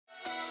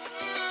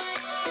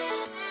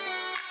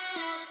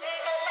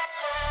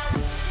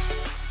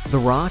The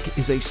Rock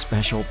is a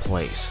special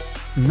place.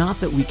 Not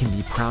that we can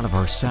be proud of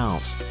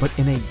ourselves, but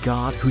in a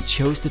God who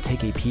chose to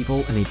take a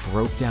people in a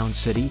broke-down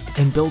city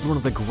and build one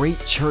of the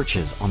great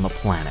churches on the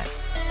planet.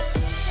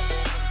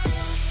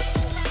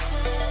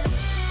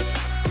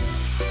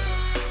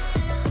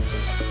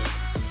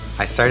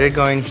 I started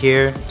going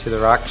here to the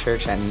Rock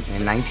Church in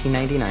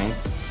 1999.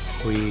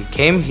 We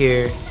came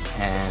here,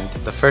 and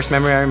the first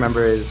memory I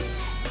remember is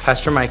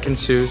Pastor Mike and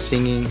Sue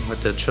singing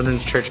with the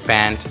children's church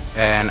band,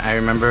 and I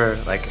remember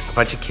like a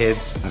bunch of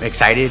kids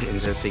excited and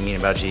just singing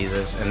about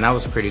Jesus, and that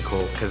was pretty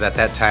cool because at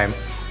that time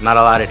not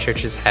a lot of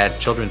churches had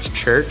children's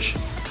church.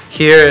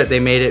 Here they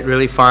made it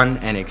really fun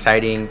and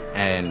exciting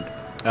and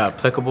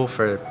applicable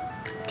for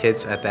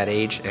kids at that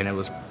age, and it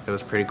was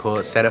pretty cool.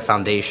 It set a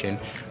foundation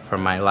for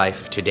my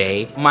life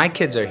today. My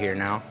kids are here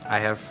now. I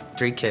have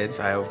 3 kids.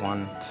 I have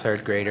one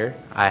 3rd grader.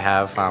 I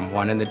have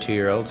one in the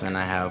 2-year-olds, and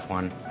I have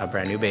a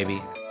brand new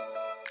baby.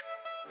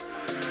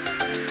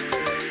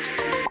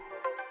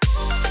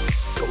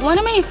 One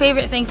of my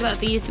favorite things about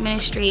the youth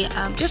ministry,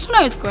 just when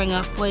I was growing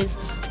up, was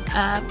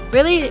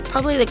really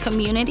probably the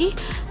community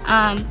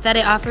that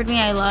it offered me.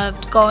 I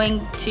loved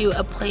going to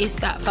a place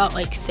that felt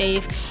like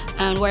safe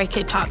and where I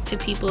could talk to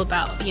people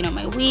about,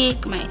 my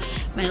week, my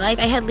life.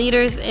 I had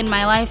leaders in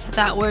my life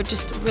that were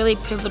just really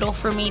pivotal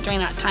for me during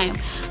that time.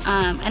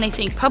 And I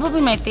think probably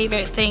my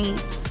favorite thing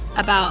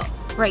about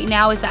right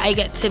now is that I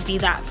get to be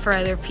that for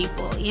other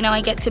people.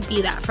 I get to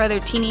be that for other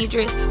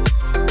teenagers.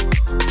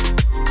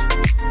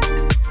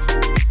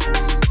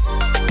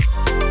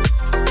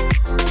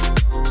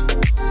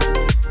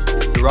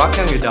 Rock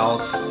Young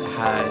Adults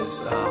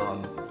has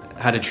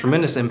had a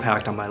tremendous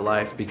impact on my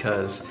life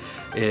because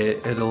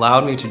it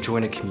allowed me to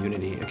join a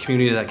community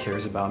that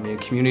cares about me, a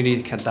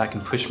community that can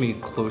push me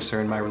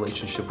closer in my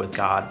relationship with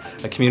God,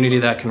 a community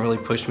that can really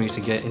push me to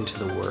get into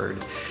the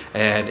Word.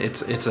 And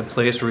it's a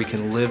place where we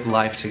can live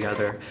life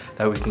together,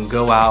 that we can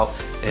go out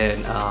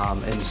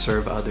and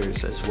serve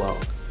others as well.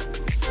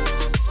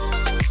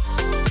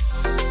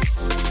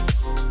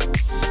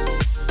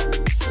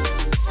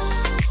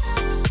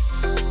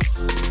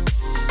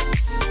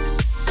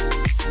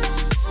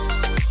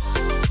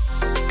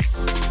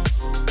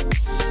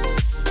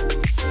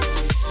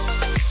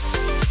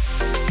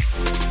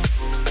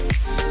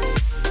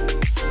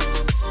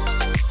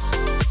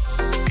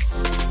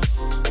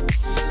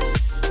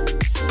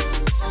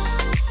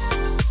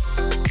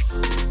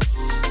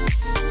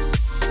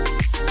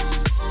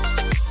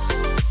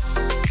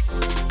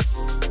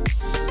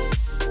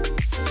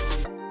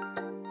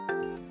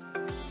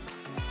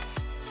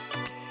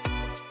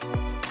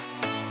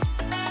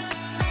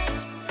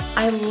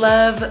 I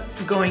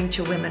love going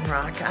to Women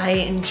Rock. I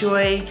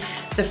enjoy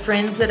the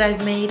friends that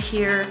I've made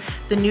here,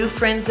 the new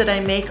friends that I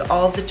make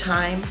all the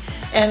time,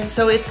 and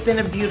so it's been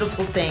a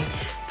beautiful thing.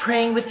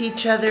 Praying with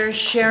each other,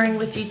 sharing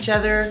with each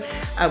other,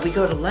 we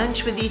go to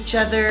lunch with each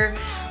other,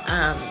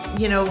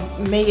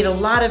 made a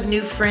lot of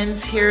new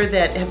friends here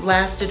that have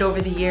lasted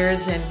over the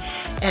years, and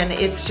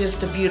it's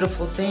just a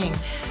beautiful thing.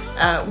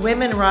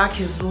 Women Rock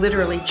has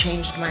literally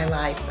changed my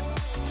life.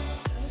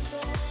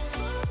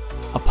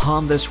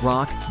 Upon this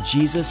rock,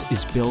 Jesus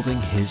is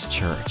building His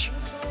church,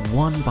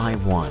 one by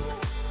one.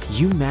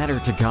 You matter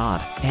to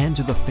God and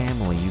to the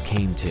family you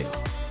came to.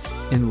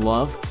 In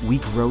love, we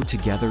grow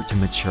together to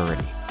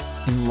maturity.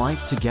 In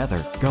life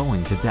together,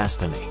 going to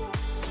destiny.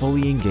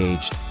 Fully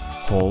engaged,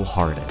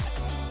 wholehearted.